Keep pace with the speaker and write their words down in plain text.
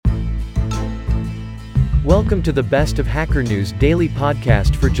Welcome to the Best of Hacker News daily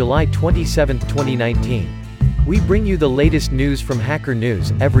podcast for July 27, 2019. We bring you the latest news from Hacker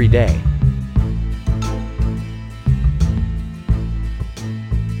News every day.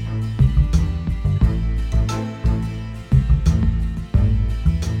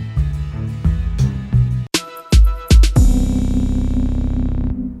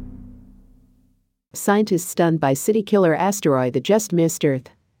 Scientists stunned by city-killer asteroid that just missed Earth.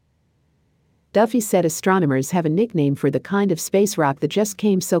 Duffy said astronomers have a nickname for the kind of space rock that just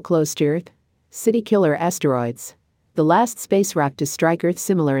came so close to Earth. City-killer asteroids. The last space rock to strike Earth,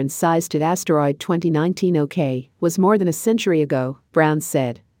 similar in size to asteroid 2019 OK, was more than a century ago, Brown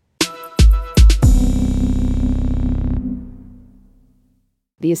said.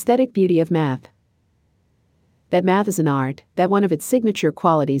 The aesthetic beauty of math. That math is an art, that one of its signature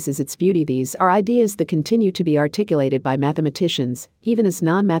qualities is its beauty. These are ideas that continue to be articulated by mathematicians, even as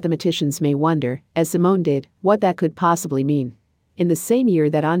non-mathematicians may wonder, as Simone did, what that could possibly mean. In the same year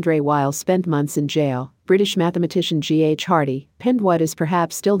that André Weil spent months in jail, British mathematician G.H. Hardy penned what is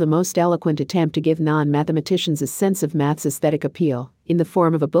perhaps still the most eloquent attempt to give non-mathematicians a sense of math's aesthetic appeal, in the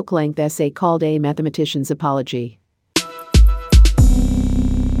form of a book-length essay called A Mathematician's Apology.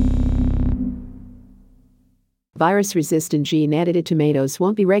 Virus-resistant gene-edited tomatoes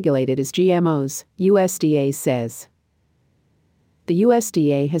won't be regulated as GMOs, USDA says. The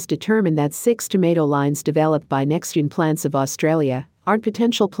USDA has determined that 6 tomato lines developed by NextGen Plants of Australia aren't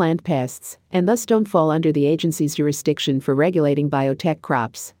potential plant pests and thus don't fall under the agency's jurisdiction for regulating biotech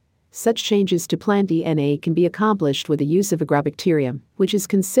crops. Such changes to plant DNA can be accomplished with the use of agrobacterium, which is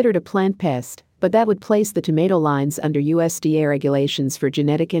considered a plant pest, but that would place the tomato lines under USDA regulations for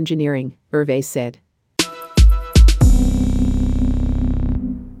genetic engineering, Hervé said.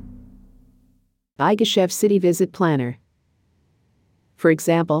 iGeshef City Visit Planner. For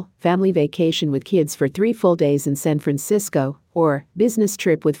example, family vacation with kids for 3 full days in San Francisco, or business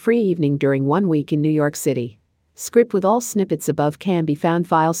trip with free evening during 1 week in New York City. Script with all snippets above can be found.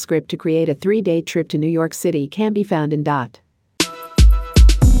 File script to create a 3-day trip to New York City can be found in dot.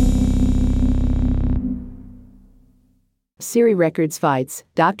 Siri records fights,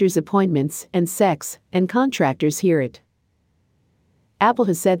 doctor's appointments, and sex, and contractors hear it. Apple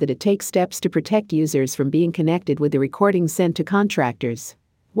has said that it takes steps to protect users from being connected with the recordings sent to contractors.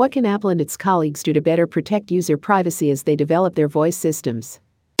 What can Apple and its colleagues do to better protect user privacy as they develop their voice systems?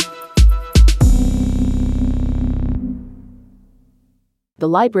 The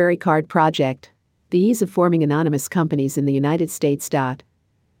Library Card Project. The ease of forming anonymous companies in the United States.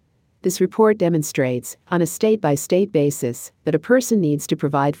 This report demonstrates, on a state-by-state basis, that a person needs to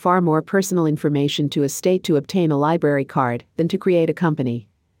provide far more personal information to a state to obtain a library card than to create a company.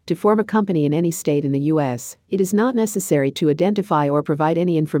 To form a company in any state in the U.S., it is not necessary to identify or provide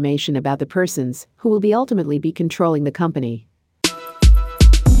any information about the persons who will ultimately be controlling the company.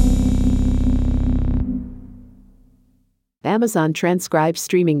 Amazon Transcribe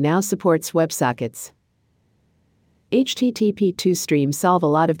Streaming now supports WebSockets. HTTP2 streams solve a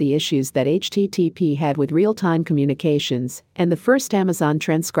lot of the issues that HTTP had with real-time communications, and the first Amazon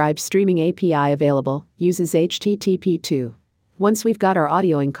Transcribe Streaming API available uses HTTP2. Once we've got our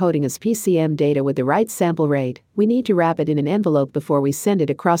audio encoding as PCM data with the right sample rate, we need to wrap it in an envelope before we send it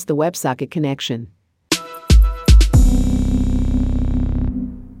across the WebSocket connection.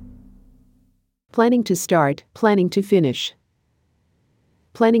 Planning to start, planning to finish.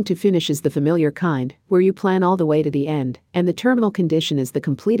 Planning to finish is the familiar kind, where you plan all the way to the end, and the terminal condition is the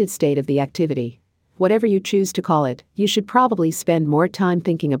completed state of the activity. Whatever you choose to call it, you should probably spend more time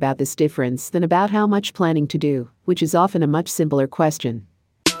thinking about this difference than about how much planning to do, which is often a much simpler question.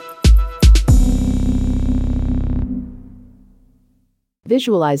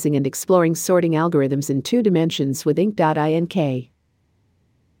 Visualizing and exploring sorting algorithms in 2 dimensions with Ink.ink.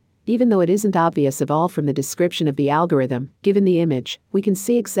 Even though it isn't obvious at all from the description of the algorithm, given the image, we can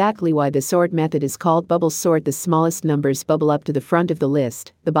see exactly why the sort method is called bubble sort. The smallest numbers bubble up to the front of the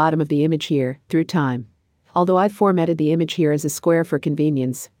list, the bottom of the image here, through time. Although I've formatted the image here as a square for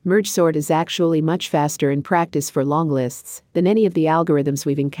convenience, merge sort is actually much faster in practice for long lists than any of the algorithms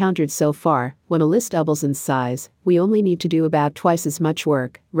we've encountered so far. When a list doubles in size, we only need to do about twice as much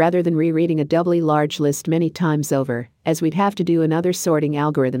work, rather than rereading a doubly large list many times over, as we'd have to do in other sorting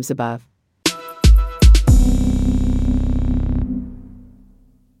algorithms above.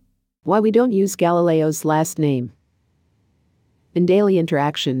 Why we don't use Galileo's last name. In daily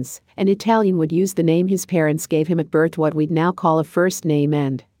interactions, an Italian would use the name his parents gave him at birth, what we'd now call a first name,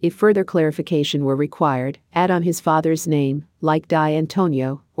 and, if further clarification were required, add on his father's name, like Di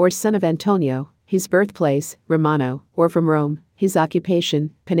Antonio, or son of Antonio, his birthplace, Romano, or from Rome, his occupation,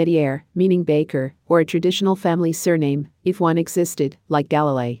 panettiere, meaning baker, or a traditional family surname, if one existed, like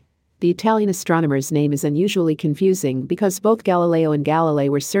Galilei. The Italian astronomer's name is unusually confusing because both Galileo and Galilei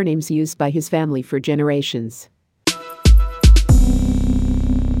were surnames used by his family for generations.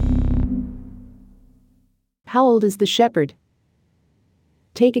 How old is the shepherd?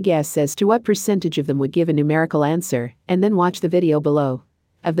 Take a guess as to what percentage of them would give a numerical answer, and then watch the video below.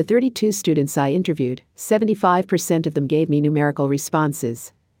 Of the 32 students I interviewed, 75% of them gave me numerical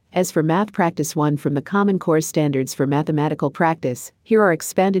responses. As for Math Practice 1 from the Common Core Standards for Mathematical Practice, here are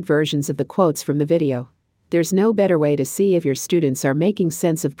expanded versions of the quotes from the video. There's no better way to see if your students are making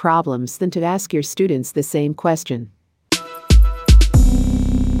sense of problems than to ask your students the same question.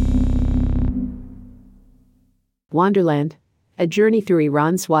 Wonderland: A Journey Through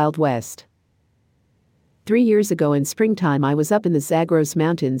Iran's Wild West. 3 years ago in springtime I was up in the Zagros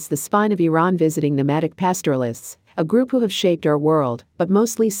Mountains, the spine of Iran, visiting nomadic pastoralists, a group who have shaped our world, but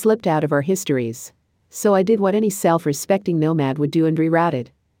mostly slipped out of our histories. So I did what any self-respecting nomad would do and rerouted.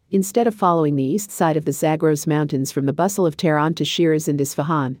 Instead of following the east side of the Zagros Mountains from the bustle of Tehran to Shiraz and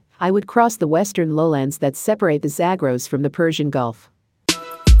Isfahan, I would cross the western lowlands that separate the Zagros from the Persian Gulf.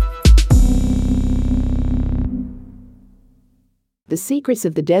 The secrets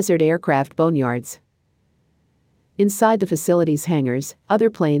of the desert aircraft boneyards. Inside the facility's hangars,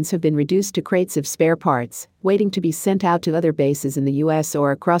 other planes have been reduced to crates of spare parts, waiting to be sent out to other bases in the US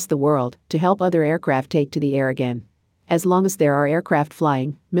or across the world to help other aircraft take to the air again. As long as there are aircraft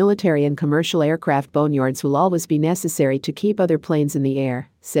flying, military and commercial aircraft boneyards will always be necessary to keep other planes in the air,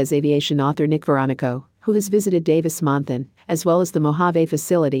 says aviation author Nick Veronico, who has visited Davis-Monthan, as well as the Mojave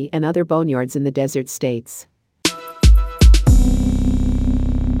facility and other boneyards in the desert states.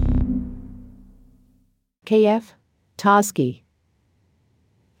 KF? Toschi.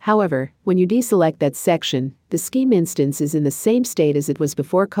 However, when you deselect that section, the scheme instance is in the same state as it was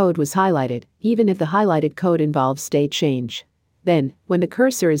before code was highlighted, even if the highlighted code involves state change. Then, when the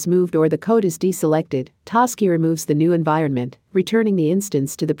cursor is moved or the code is deselected, Toschi removes the new environment, returning the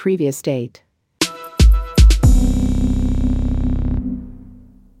instance to the previous state.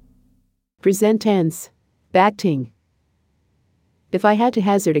 Present tense. Backting. If I had to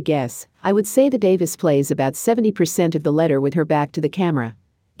hazard a guess, I would say the Davis plays about 70% of the letter with her back to the camera.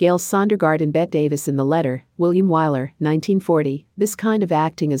 Gail Sondergaard and Bette Davis in the letter, William Wyler, 1940. This kind of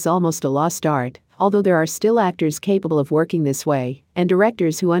acting is almost a lost art, although there are still actors capable of working this way, and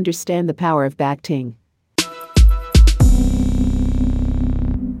directors who understand the power of backting.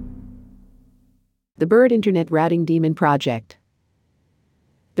 The Bird Internet Routing Daemon Project.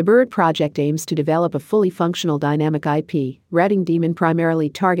 The BIRD project aims to develop a fully functional dynamic IP routing daemon primarily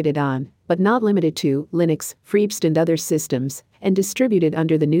targeted on, but not limited to, Linux, FreeBSD and other systems, and distributed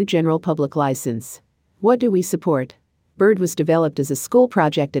under the GNU General Public License. What do we support? BIRD was developed as a school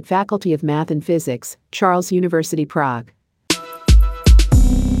project at Faculty of Math and Physics, Charles University Prague.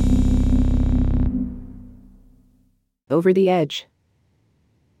 Over the Edge.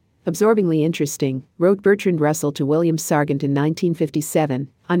 Absorbingly interesting, wrote Bertrand Russell to William Sargent in 1957,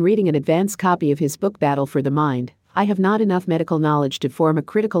 on reading an advance copy of his book Battle for the Mind. I have not enough medical knowledge to form a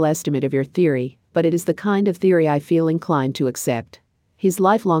critical estimate of your theory, but it is the kind of theory I feel inclined to accept. His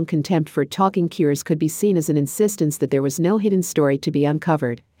lifelong contempt for talking cures could be seen as an insistence that there was no hidden story to be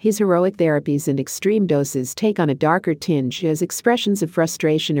uncovered. His heroic therapies and extreme doses take on a darker tinge as expressions of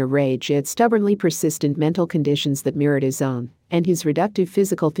frustration or rage at stubbornly persistent mental conditions that mirrored his own, and his reductive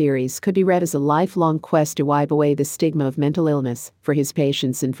physical theories could be read as a lifelong quest to wipe away the stigma of mental illness, for his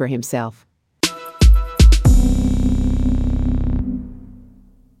patients and for himself.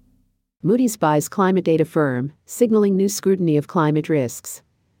 Moody's buys climate data firm, signaling new scrutiny of climate risks.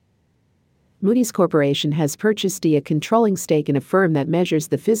 Moody's Corporation has purchased a controlling stake in a firm that measures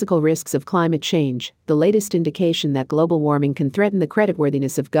the physical risks of climate change, the latest indication that global warming can threaten the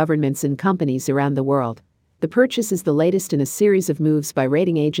creditworthiness of governments and companies around the world. The purchase is the latest in a series of moves by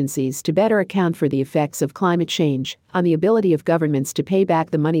rating agencies to better account for the effects of climate change on the ability of governments to pay back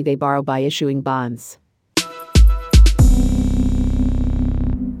the money they borrow by issuing bonds.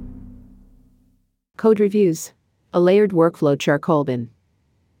 Code reviews. A layered workflow charcoal bin.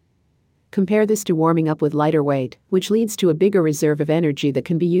 Compare this to warming up with lighter weight, which leads to a bigger reserve of energy that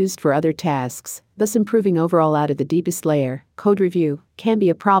can be used for other tasks, thus improving overall out at the deepest layer. Code review can be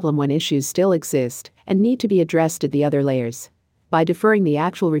a problem when issues still exist and need to be addressed at the other layers. By deferring the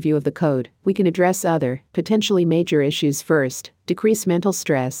actual review of the code, we can address other, potentially major issues first, decrease mental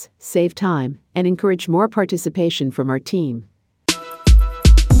stress, save time, and encourage more participation from our team.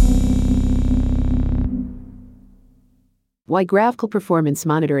 Why graphical performance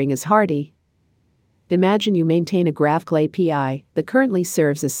monitoring is hardy. Imagine you maintain a GraphQL API that currently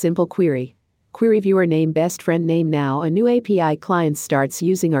serves a simple query. Query viewer name best friend name. Now a new API client starts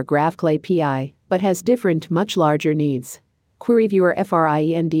using our GraphQL API, but has different, much larger needs. Query viewer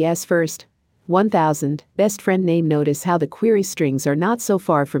friends first. 1000, best friend name. Notice how the query strings are not so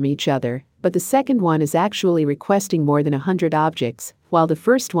far from each other, but the second one is actually requesting more than 100 objects, while the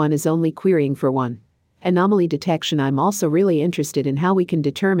first one is only querying for one. Anomaly detection. I'm also really interested in how we can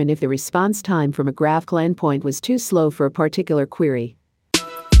determine if the response time from a GraphQL endpoint was too slow for a particular query.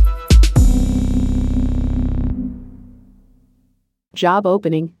 Job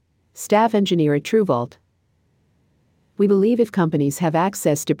opening: staff engineer at TrueVault. We believe if companies have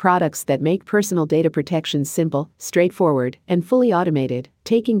access to products that make personal data protection simple, straightforward, and fully automated,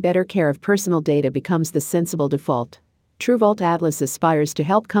 taking better care of personal data becomes the sensible default. TrueVault Atlas aspires to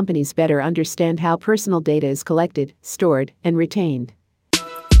help companies better understand how personal data is collected, stored, and retained.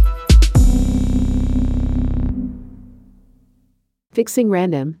 Fixing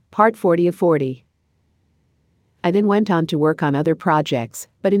random, part 40 of 40. I then went on to work on other projects,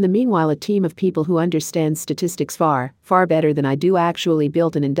 but in the meanwhile a team of people who understand statistics far, far better than I do actually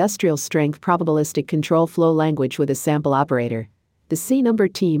built an industrial-strength probabilistic control flow language with a sample operator. The C-number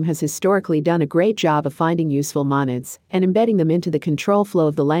team has historically done a great job of finding useful monads and embedding them into the control flow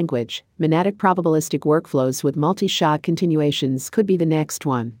of the language. Monadic probabilistic workflows with multi-shot continuations could be the next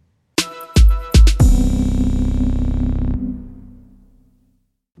one.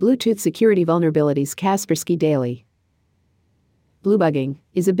 Bluetooth security vulnerabilities. Kaspersky Daily. Bluebugging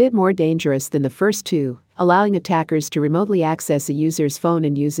is a bit more dangerous than the first two, allowing attackers to remotely access a user's phone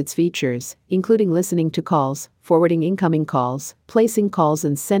and use its features, including listening to calls, forwarding incoming calls, placing calls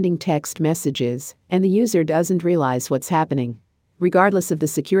and sending text messages, and the user doesn't realize what's happening. Regardless of the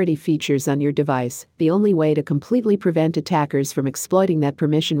security features on your device, the only way to completely prevent attackers from exploiting that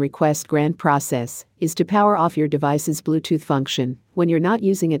permission request grant process is to power off your device's Bluetooth function when you're not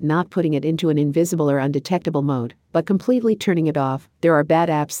using it, not putting it into an invisible or undetectable mode, but completely turning it off. There are bad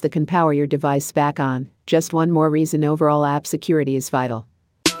apps that can power your device back on. Just one more reason overall app security is vital.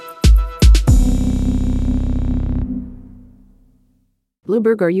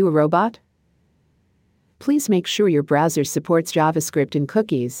 Bloomberg, are you a robot? Please make sure your browser supports JavaScript and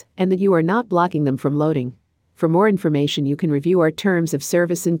cookies, and that you are not blocking them from loading. For more information, you can review our terms of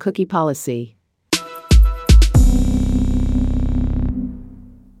service and cookie policy.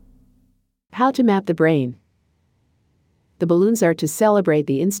 How to map the brain. The balloons are to celebrate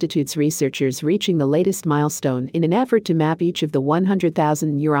the Institute's researchers reaching the latest milestone in an effort to map each of the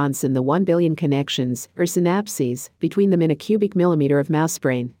 100,000 neurons and the 1 billion connections, or synapses, between them in a cubic millimeter of mouse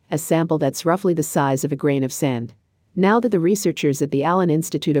brain, a sample that's roughly the size of a grain of sand. Now that the researchers at the Allen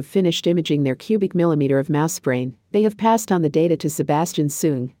Institute have finished imaging their cubic millimeter of mouse brain, they have passed on the data to Sebastian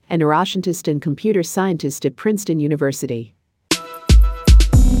Sung, a neuroscientist and computer scientist at Princeton University.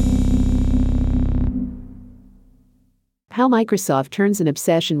 How Microsoft turns an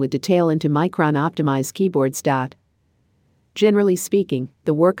obsession with detail into micron-optimized keyboards. Generally speaking,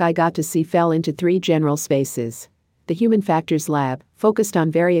 the work I got to see fell into three general spaces. The Human Factors Lab, focused on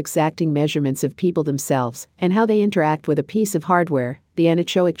very exacting measurements of people themselves and how they interact with a piece of hardware. The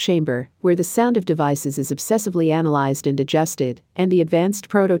Anechoic Chamber, where the sound of devices is obsessively analyzed and adjusted, and the Advanced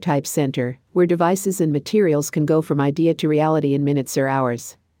Prototype Center, where devices and materials can go from idea to reality in minutes or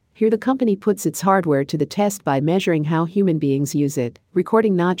hours. Here the company puts its hardware to the test by measuring how human beings use it,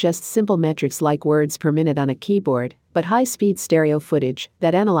 recording not just simple metrics like words per minute on a keyboard, but high-speed stereo footage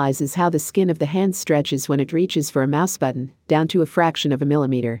that analyzes how the skin of the hand stretches when it reaches for a mouse button, down to a fraction of a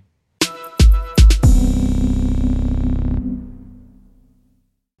millimeter.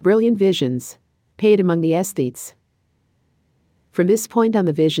 Brilliant visions. Paid among the aesthetes. From this point on,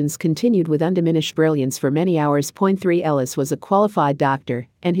 the visions continued with undiminished brilliance for many hours. 3 Ellis was a qualified doctor,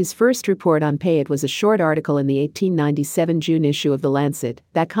 and his first report on Payet was a short article in the 1897 June issue of The Lancet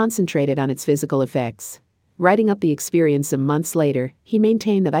that concentrated on its physical effects. Writing up the experience some months later, he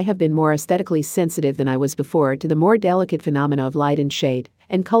maintained that I have been more aesthetically sensitive than I was before to the more delicate phenomena of light and shade,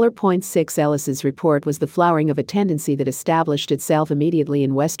 and color. 6 Ellis's report was the flowering of a tendency that established itself immediately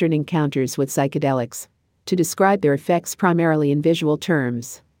in Western encounters with psychedelics to describe their effects primarily in visual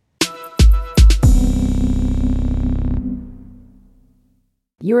terms.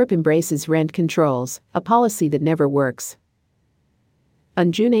 Europe embraces rent controls, a policy that never works.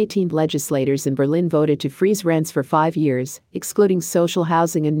 On June 18, legislators in Berlin voted to freeze rents for 5 years, excluding social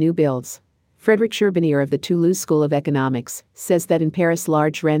housing and new builds. Frederick Scherbinier of the Toulouse School of Economics says that in Paris,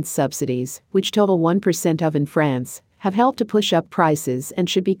 large rent subsidies, which total 1% of in France, have helped to push up prices and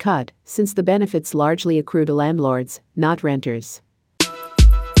should be cut, since the benefits largely accrue to landlords, not renters.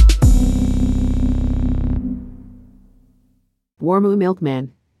 Warmu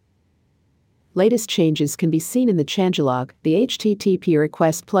Milkman. Latest changes can be seen in the changelog. The HTTP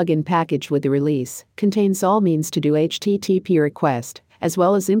request plugin package with the release contains all means to do HTTP request, as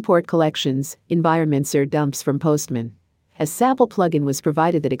well as import collections, environments or dumps from Postman. A sample plugin was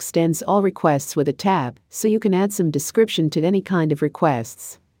provided that extends all requests with a tab, so you can add some description to any kind of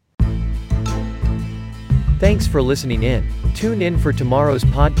requests. Thanks for listening in. Tune in for tomorrow's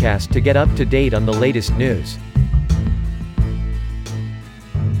podcast to get up to date on the latest news.